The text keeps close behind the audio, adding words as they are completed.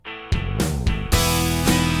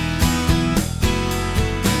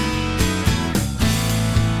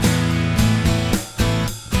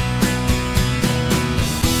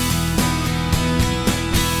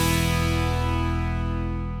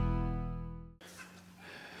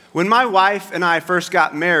When my wife and I first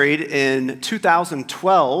got married in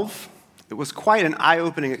 2012, it was quite an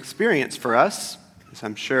eye-opening experience for us, as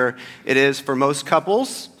I'm sure it is for most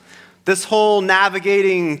couples. This whole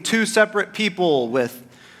navigating two separate people with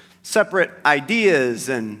separate ideas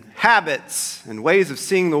and habits and ways of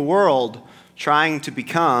seeing the world, trying to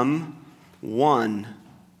become one.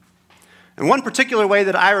 And one particular way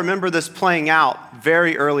that I remember this playing out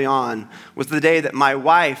very early on was the day that my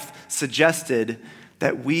wife suggested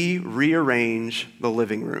that we rearrange the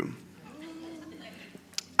living room.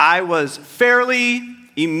 I was fairly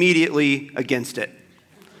immediately against it.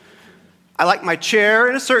 I like my chair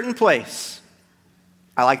in a certain place.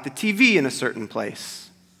 I like the TV in a certain place.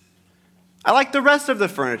 I like the rest of the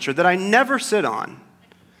furniture that I never sit on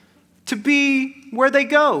to be where they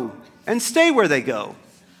go and stay where they go.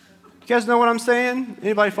 You guys know what I'm saying?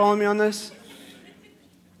 Anybody follow me on this?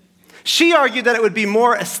 She argued that it would be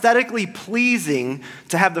more aesthetically pleasing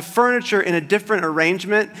to have the furniture in a different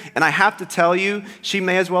arrangement, and I have to tell you, she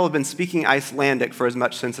may as well have been speaking Icelandic for as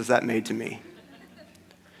much sense as that made to me.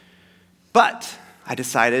 But I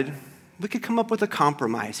decided we could come up with a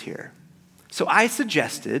compromise here. So I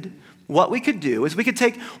suggested what we could do is we could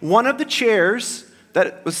take one of the chairs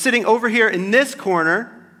that was sitting over here in this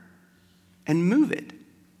corner and move it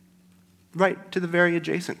right to the very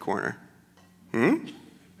adjacent corner.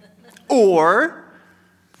 Or,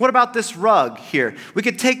 what about this rug here? We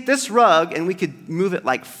could take this rug and we could move it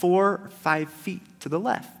like 4 or 5 feet to the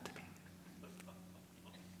left.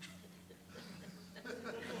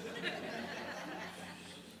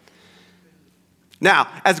 Now,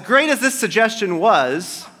 as great as this suggestion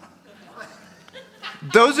was,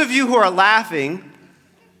 those of you who are laughing,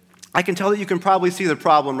 I can tell that you can probably see the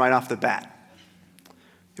problem right off the bat.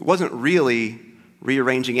 It wasn't really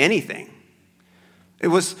rearranging anything. It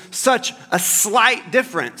was such a slight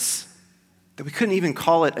difference that we couldn't even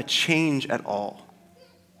call it a change at all.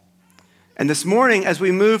 And this morning, as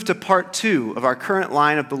we move to part 2 of our current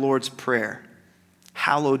line of the Lord's Prayer,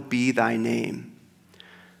 hallowed be thy name,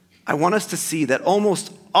 I want us to see that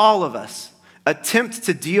almost all of us attempt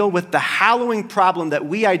to deal with the hallowing problem that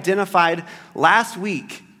we identified last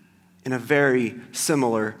week in a very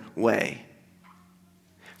similar way.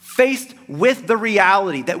 Faced with the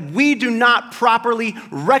reality that we do not properly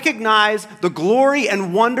recognize the glory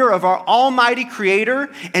and wonder of our almighty Creator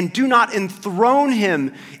and do not enthrone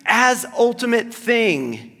Him as ultimate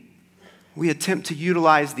thing, we attempt to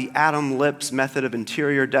utilize the Adam Lips method of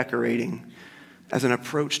interior decorating as an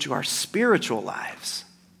approach to our spiritual lives.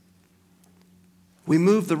 We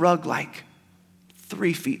move the rug like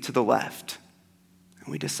 3 feet to the left, and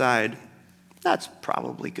we decide that's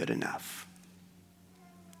probably good enough.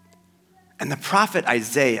 And the prophet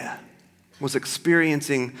Isaiah was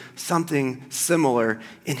experiencing something similar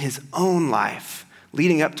in his own life,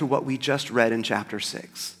 leading up to what we just read in chapter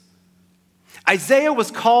 6. Isaiah was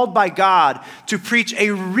called by God to preach a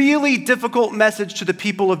really difficult message to the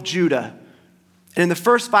people of Judah. And in the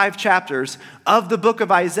first 5 chapters of the book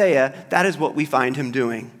of Isaiah, that is what we find him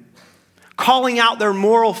doing. Calling out their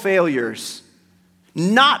moral failures,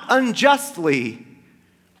 not unjustly.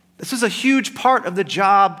 This is a huge part of the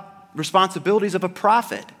job responsibilities of a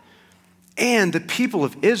prophet. And the people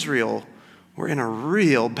of Israel were in a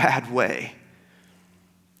real bad way.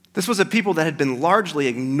 This was a people that had been largely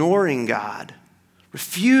ignoring God,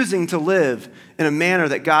 refusing to live in a manner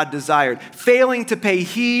that God desired, failing to pay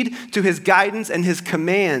heed to his guidance and his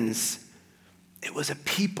commands. It was a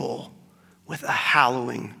people with a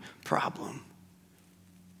hallowing problem.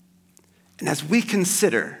 And as we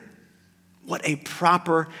consider what a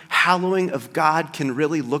proper hallowing of God can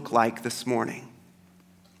really look like this morning,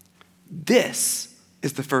 this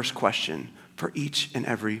is the first question for each and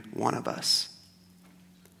every one of us.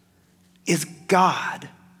 Is God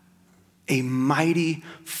a mighty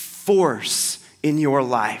force in your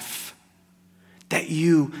life that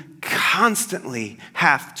you constantly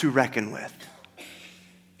have to reckon with?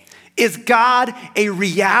 Is God a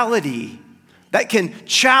reality that can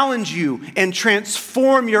challenge you and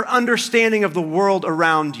transform your understanding of the world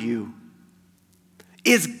around you?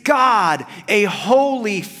 Is God a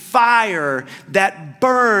holy fire that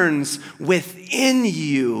burns within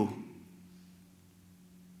you?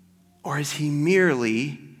 Or is he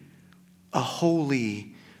merely a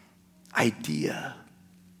holy idea?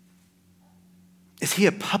 Is he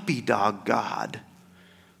a puppy dog God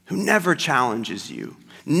who never challenges you,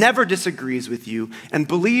 never disagrees with you, and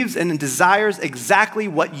believes and desires exactly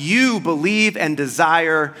what you believe and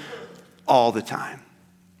desire all the time?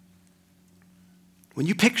 When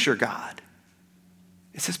you picture God,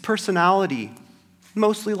 is his personality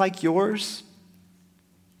mostly like yours?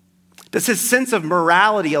 Does his sense of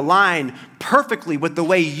morality align perfectly with the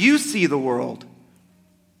way you see the world?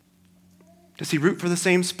 Does he root for the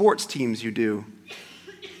same sports teams you do?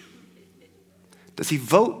 Does he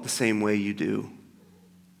vote the same way you do?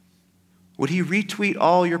 Would he retweet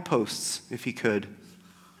all your posts if he could?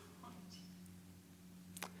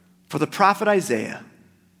 For the prophet Isaiah,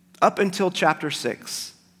 up until chapter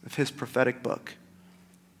 6 of his prophetic book,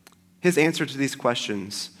 his answer to these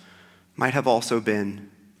questions might have also been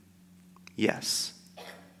yes.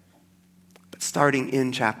 But starting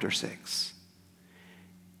in chapter 6,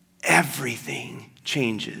 everything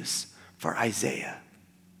changes for Isaiah.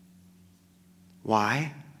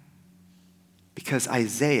 Why? Because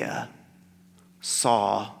Isaiah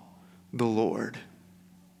saw the Lord.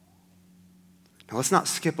 Now let's not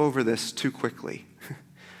skip over this too quickly.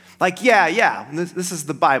 This is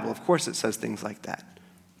the Bible. Of course it says things like that.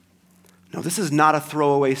 No, this is not a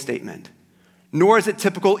throwaway statement, nor is it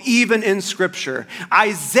typical even in Scripture.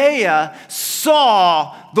 Isaiah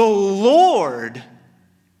saw the Lord.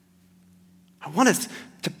 I want us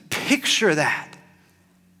to picture that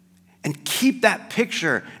and keep that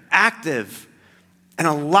picture active and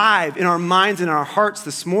alive in our minds and our hearts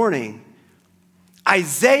this morning.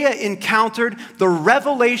 Isaiah encountered the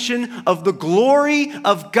revelation of the glory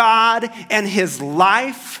of God and his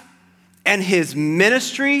life and his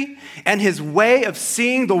ministry and his way of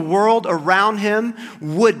seeing the world around him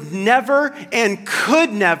would never and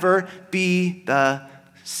could never be the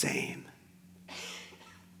same.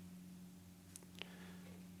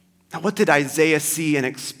 Now, what did Isaiah see and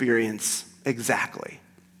experience exactly?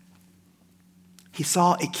 He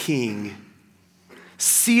saw a king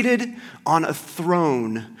seated on a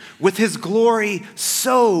throne with his glory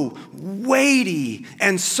so weighty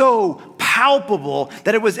and so palpable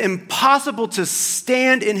that it was impossible to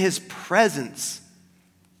stand in his presence.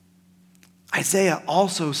 Isaiah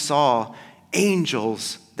also saw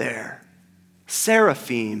angels there,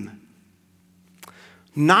 seraphim.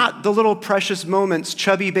 Not the little precious moments,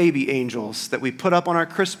 chubby baby angels that we put up on our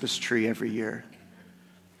Christmas tree every year.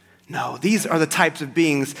 No, these are the types of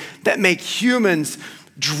beings that make humans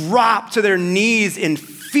drop to their knees in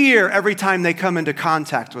fear every time they come into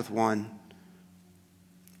contact with one.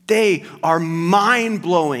 They are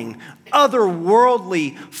mind-blowing,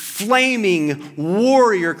 otherworldly, flaming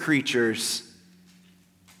warrior creatures.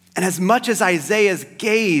 And as much as Isaiah's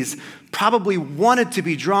gaze probably wanted to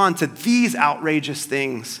be drawn to these outrageous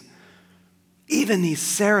things, even these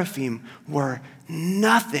seraphim were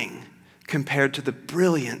nothing compared to the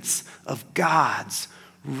brilliance of God's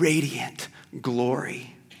radiant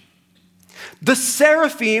glory. The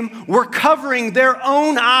seraphim were covering their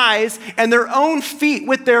own eyes and their own feet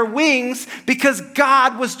with their wings because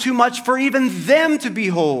God was too much for even them to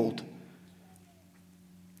behold.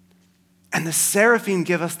 And the seraphim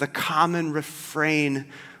give us the common refrain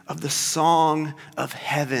of the song of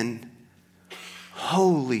heaven.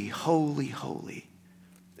 Holy, holy, holy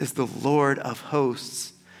is the Lord of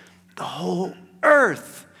hosts. The whole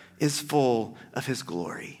earth is full of his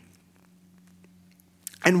glory.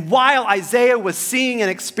 And while Isaiah was seeing and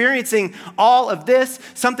experiencing all of this,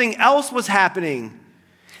 something else was happening.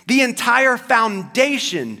 The entire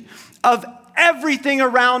foundation of everything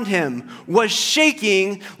around him was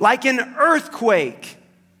shaking like an earthquake.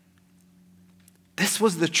 This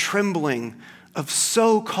was the trembling of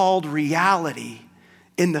so-called reality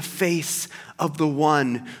in the face of the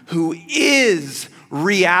one who is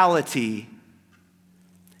reality.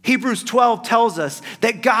 Hebrews 12 tells us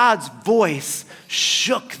that God's voice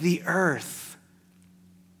shook the earth.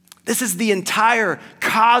 This is the entire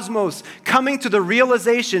cosmos coming to the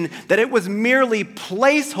realization that it was merely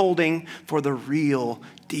placeholding for the real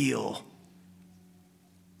deal.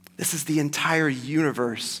 This is the entire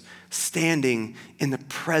universe standing in the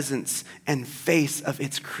presence and face of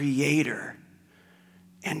its creator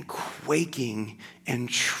and quaking and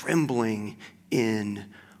trembling in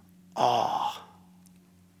awe.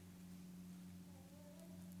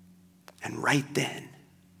 And right then,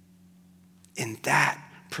 in that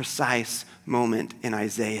precise moment in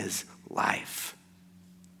Isaiah's life,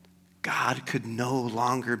 God could no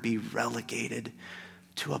longer be relegated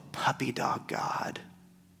to a puppy dog God.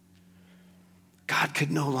 God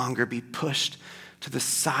could no longer be pushed to the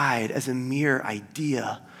side as a mere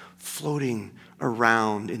idea floating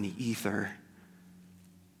around in the ether.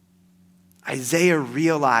 Isaiah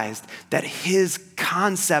realized that his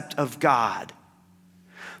concept of God,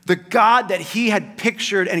 the God that he had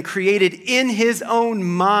pictured and created in his own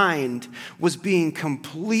mind, was being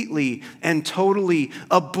completely and totally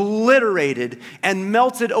obliterated and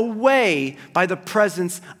melted away by the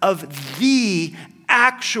presence of the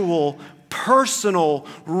actual personal,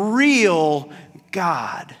 real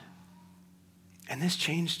God. And this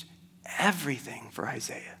changed everything for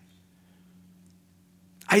Isaiah.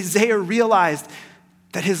 Isaiah realized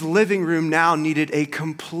that his living room now needed a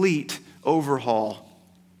complete overhaul.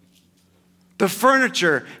 The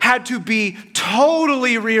furniture had to be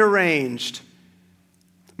totally rearranged.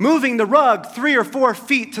 Moving the rug 3 or 4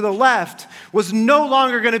 feet to the left was no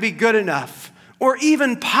longer going to be good enough or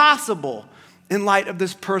even possible in light of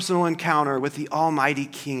this personal encounter with the Almighty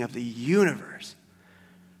King of the universe.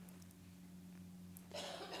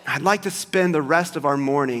 I'd like to spend the rest of our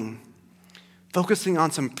morning focusing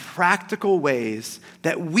on some practical ways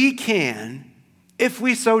that we can, if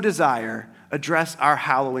we so desire, address our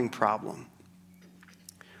hallowing problem.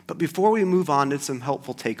 But before we move on to some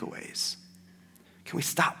helpful takeaways, can we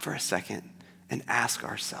stop for a second and ask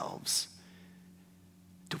ourselves,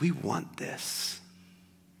 do we want this?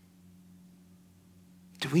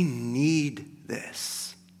 Do we need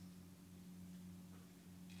this?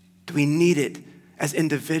 Do we need it as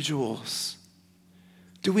individuals?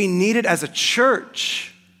 Do we need it as a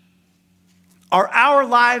church? Are our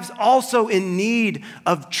lives also in need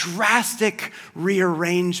of drastic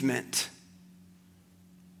rearrangement?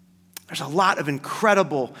 There's a lot of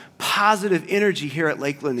incredible positive energy here at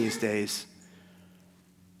Lakeland these days.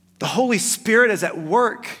 The Holy Spirit is at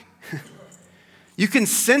work. You can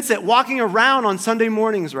sense it walking around on Sunday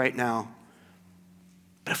mornings right now.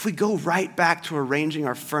 But if we go right back to arranging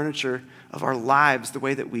our furniture of our lives the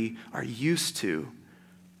way that we are used to,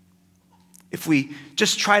 if we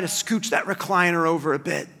just try to scooch that recliner over a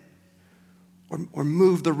bit or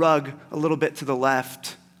move the rug a little bit to the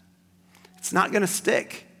left, it's not going to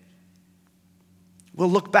stick. We'll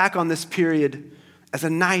look back on this period as a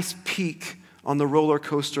nice peak on the roller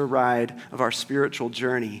coaster ride of our spiritual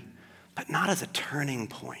journey, but not as a turning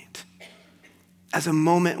point, as a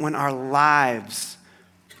moment when our lives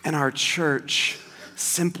and our church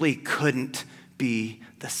simply couldn't be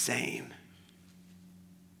the same.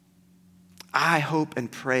 I hope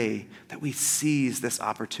and pray that we seize this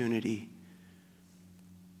opportunity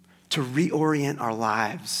to reorient our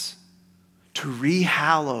lives, to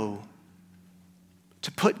rehallow,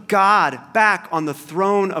 to put God back on the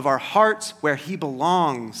throne of our hearts where he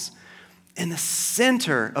belongs, in the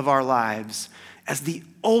center of our lives as the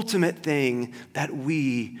ultimate thing that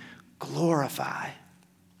we glorify.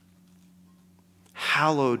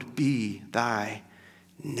 Hallowed be thy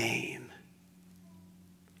name.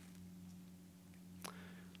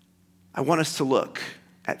 I want us to look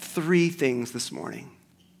at 3 things this morning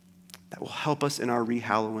that will help us in our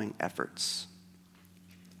rehallowing efforts.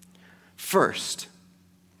 First,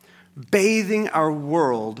 bathing our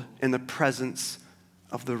world in the presence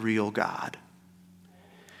of the real God.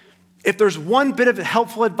 If there's one bit of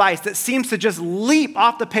helpful advice that seems to just leap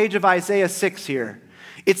off the page of Isaiah 6 here,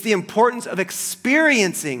 it's the importance of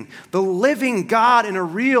experiencing the living God in a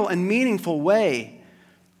real and meaningful way.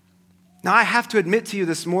 Now, I have to admit to you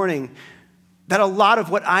this morning that a lot of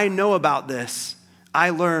what I know about this,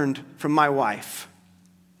 I learned from my wife.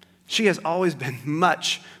 She has always been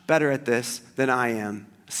much better at this than I am,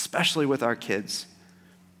 especially with our kids.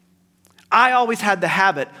 I always had the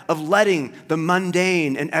habit of letting the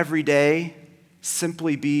mundane and everyday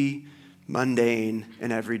simply be mundane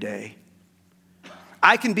and everyday.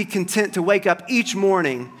 I can be content to wake up each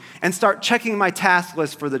morning and start checking my task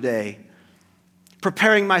list for the day,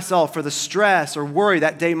 preparing myself for the stress or worry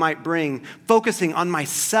that day might bring, focusing on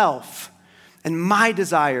myself and my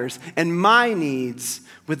desires and my needs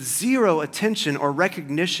with zero attention or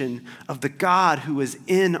recognition of the God who is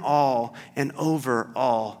in all and over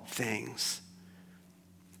all things.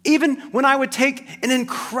 Even when I would take an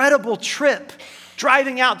incredible trip,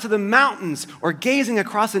 driving out to the mountains or gazing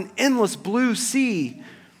across an endless blue sea,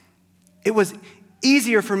 it was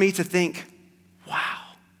easier for me to think, wow,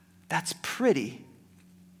 that's pretty,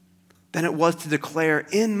 than it was to declare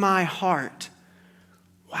in my heart,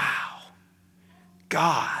 wow,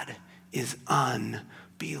 God is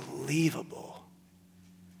unbelievable.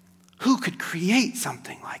 Who could create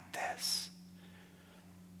something like this?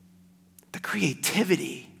 The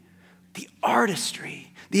creativity, the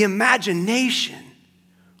artistry, the imagination.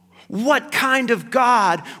 What kind of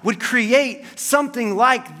God would create something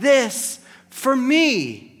like this for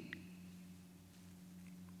me?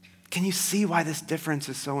 Can you see why this difference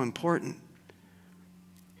is so important?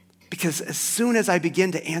 Because as soon as I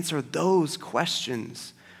begin to answer those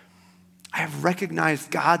questions, I have recognized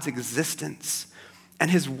God's existence and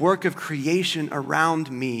his work of creation around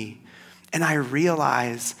me, and I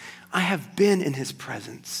realize I have been in his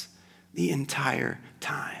presence the entire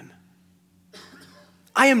time.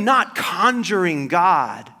 I am not conjuring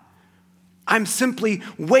God. I'm simply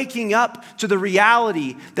waking up to the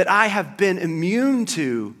reality that I have been immune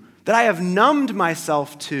to, that I have numbed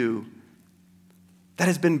myself to, that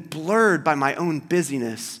has been blurred by my own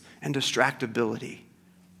busyness and distractibility.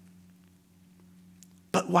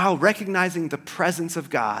 But while recognizing the presence of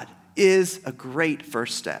God is a great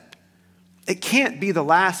first step, it can't be the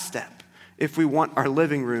last step if we want our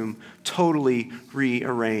living room totally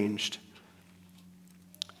rearranged.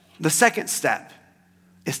 The second step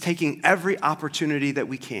is taking every opportunity that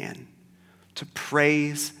we can to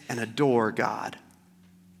praise and adore God.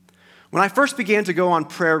 When I first began to go on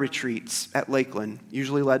prayer retreats at Lakeland,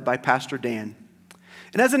 usually led by Pastor Dan,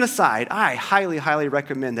 and as an aside, I highly, highly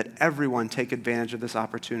recommend that everyone take advantage of this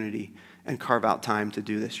opportunity and carve out time to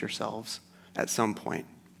do this yourselves at some point.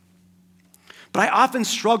 But I often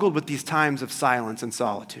struggled with these times of silence and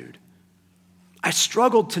solitude. I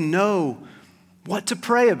struggled to know what to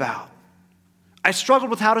pray about. I struggled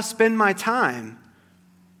with how to spend my time.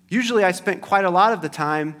 Usually I spent quite a lot of the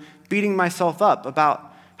time beating myself up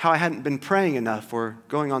about how I hadn't been praying enough or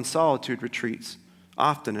going on solitude retreats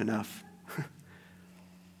often enough.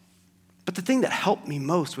 But the thing that helped me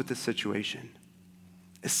most with this situation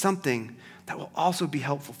is something that will also be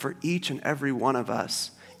helpful for each and every one of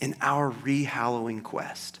us in our re-hallowing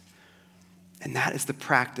quest. And that is the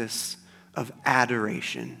practice of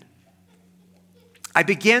adoration. I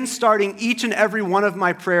began starting each and every one of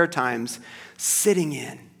my prayer times sitting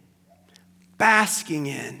in, basking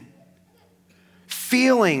in,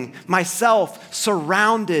 feeling myself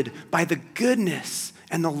surrounded by the goodness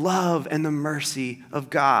and the love and the mercy of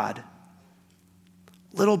God.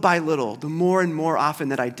 Little by little, the more and more often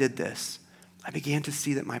that I did this, I began to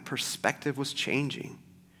see that my perspective was changing.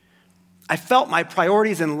 I felt my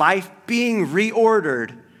priorities in life being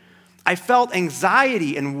reordered. I felt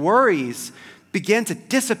anxiety and worries begin to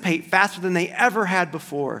dissipate faster than they ever had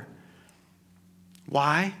before.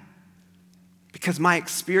 Why? Because my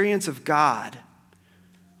experience of God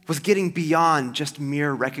was getting beyond just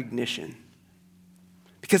mere recognition.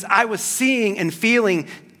 Because I was seeing and feeling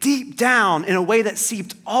deep down in a way that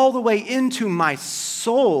seeped all the way into my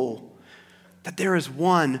soul that there is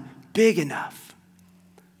one big enough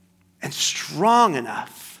and strong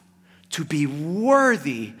enough to be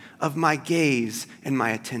worthy of my gaze and my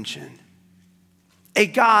attention. A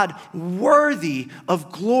God worthy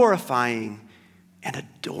of glorifying and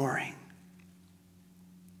adoring.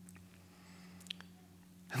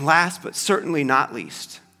 And last but certainly not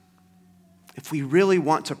least, if we really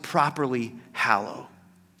want to properly hallow,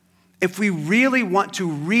 if we really want to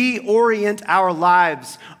reorient our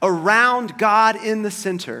lives around God in the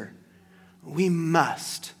center, we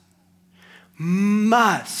must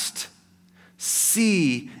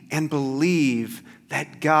see and believe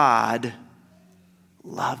that God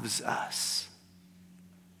loves us.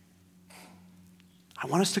 I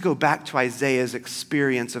want us to go back to Isaiah's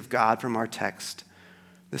experience of God from our text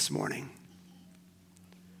this morning.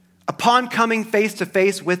 Upon coming face to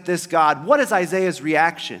face with this God, what is Isaiah's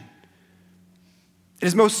reaction? It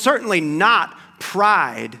is most certainly not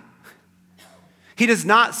pride. He does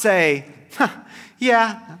not say,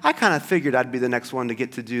 yeah, I kind of figured I'd be the next one to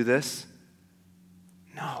get to do this.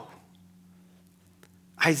 No.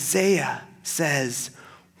 Isaiah says,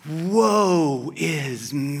 woe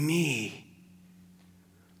is me.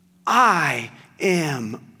 I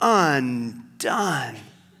am undone.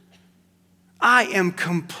 I am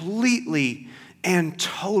completely and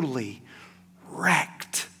totally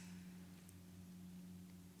wrecked.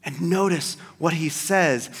 And notice what he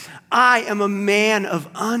says. I am a man of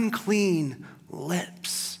unclean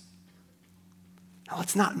lips. Now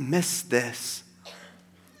let's not miss this.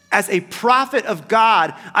 As a prophet of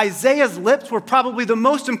God, Isaiah's lips were probably the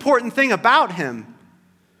most important thing about him.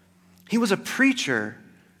 He was a preacher,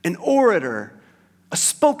 an orator, a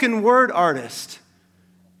spoken word artist,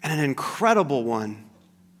 and an incredible one.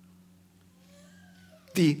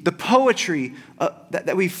 The poetry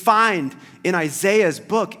that we find in Isaiah's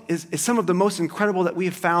book is some of the most incredible that we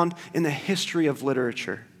have found in the history of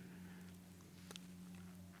literature.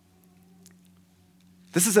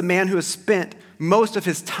 This is a man who has spent most of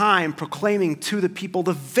his time proclaiming to the people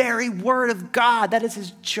the very word of God. That is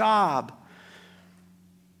his job.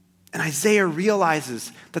 And Isaiah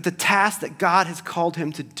realizes that the task that God has called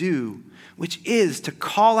him to do, which is to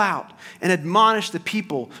call out and admonish the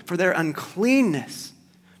people for their uncleanness,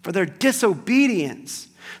 for their disobedience,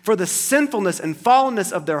 for the sinfulness and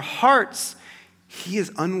fallenness of their hearts, he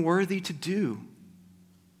is unworthy to do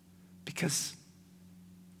because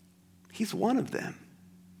he's one of them.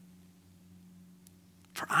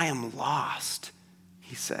 For I am lost,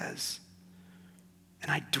 he says,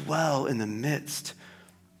 and I dwell in the midst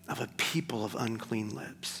of a people of unclean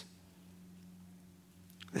lips.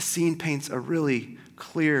 The scene paints a really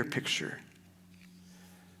clear picture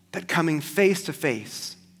that coming face to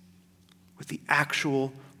face with the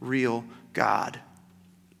actual, real God,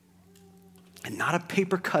 and not a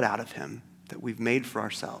paper cutout of him that we've made for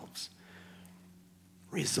ourselves,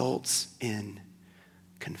 results in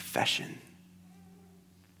confession.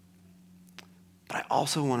 But I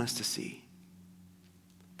also want us to see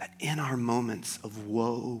that in our moments of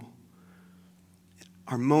woe,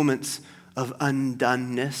 our moments of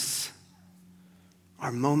undoneness,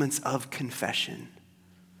 our moments of confession,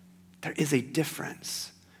 there is a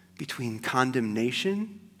difference between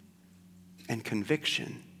condemnation and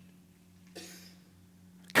conviction.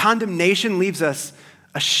 Condemnation leaves us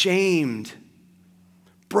ashamed,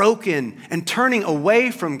 broken, and turning away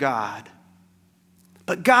from God.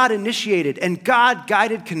 But God-initiated and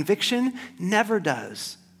God-guided conviction never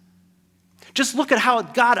does. Just look at how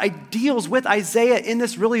God deals with Isaiah in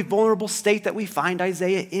this really vulnerable state that we find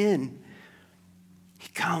Isaiah in. He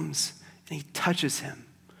comes and he touches him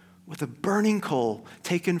with a burning coal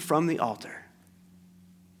taken from the altar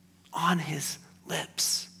on his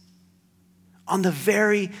lips, on the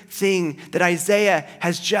very thing that Isaiah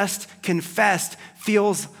has just confessed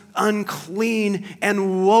feels unclean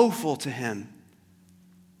and woeful to him.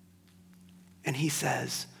 And he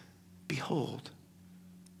says, "Behold,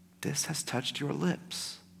 this has touched your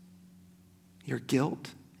lips. Your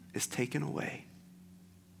guilt is taken away.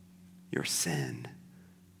 Your sin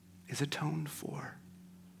is atoned for."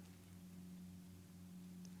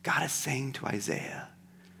 God is saying to Isaiah,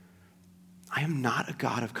 I am not a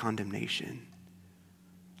God of condemnation.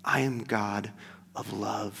 I am God of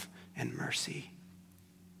love and mercy.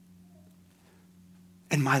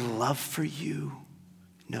 And my love for you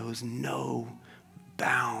knows no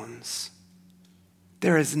bounds.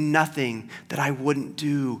 There is nothing that I wouldn't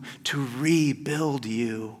do to rebuild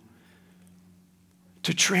you,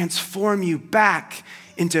 to transform you back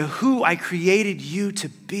into who I created you to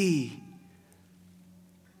be.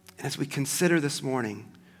 And as we consider this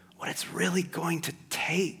morning what it's really going to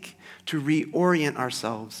take to reorient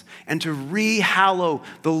ourselves and to rehallow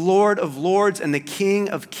the Lord of Lords and the King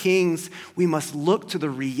of Kings, we must look to the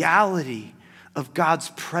reality of God's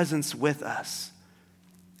presence with us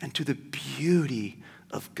and to the beauty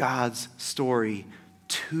of God's story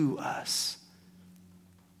to us.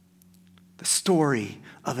 The story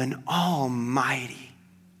of an almighty,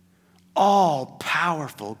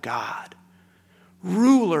 all-powerful God,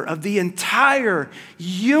 ruler of the entire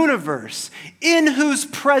universe, in whose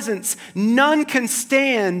presence none can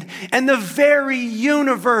stand, and the very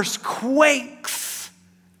universe quakes.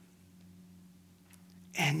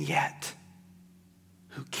 And yet,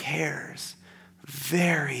 who cares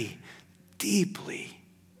very deeply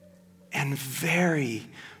and very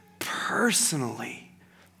personally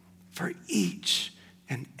for each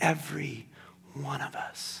and every one of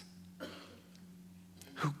us,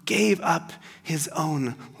 who gave up his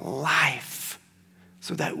own life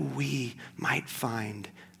so that we might find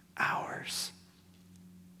ours.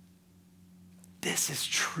 This is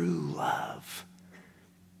true love.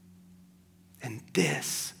 And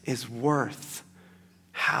this is worth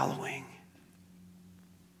hallowing.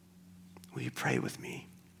 Will you pray with me?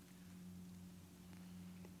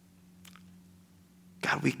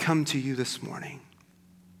 God, we come to you this morning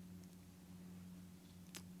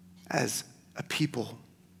as a people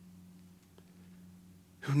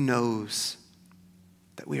who knows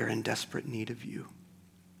that we are in desperate need of you.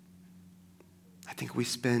 I think we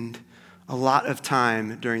spend a lot of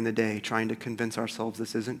time during the day trying to convince ourselves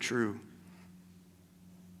this isn't true.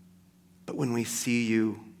 But when we see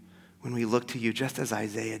you, when we look to you, just as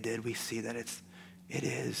Isaiah did, we see that it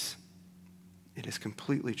is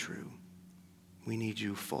completely true. We need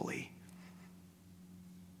you fully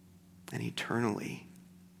and eternally.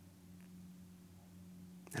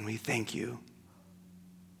 And we thank you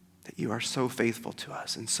that you are so faithful to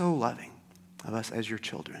us and so loving of us as your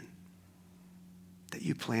children, that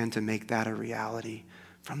you plan to make that a reality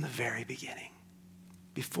from the very beginning.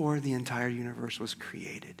 Before the entire universe was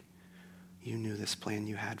created, you knew this plan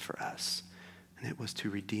you had for us, and it was to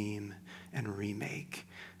redeem and remake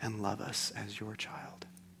and love us as your child.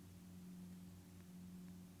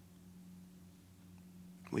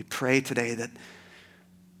 We pray today that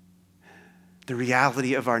the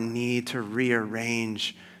reality of our need to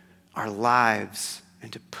rearrange our lives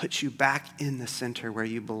and to put you back in the center where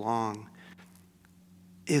you belong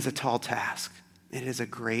is a tall task. It is a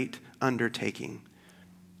great undertaking,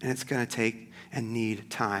 and it's going to take and need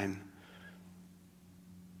time.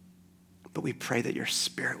 But we pray that your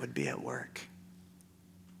Spirit would be at work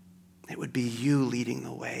It would be you leading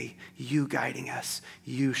the way, you guiding us,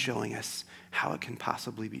 you showing us how it can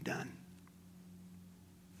possibly be done.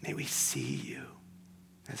 May we see you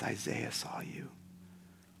as Isaiah saw you.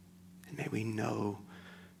 And may we know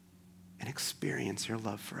and experience your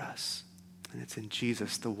love for us. And it's in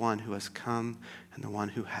Jesus, the one who has come and the one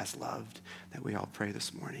who has loved, that we all pray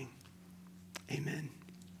this morning. Amen.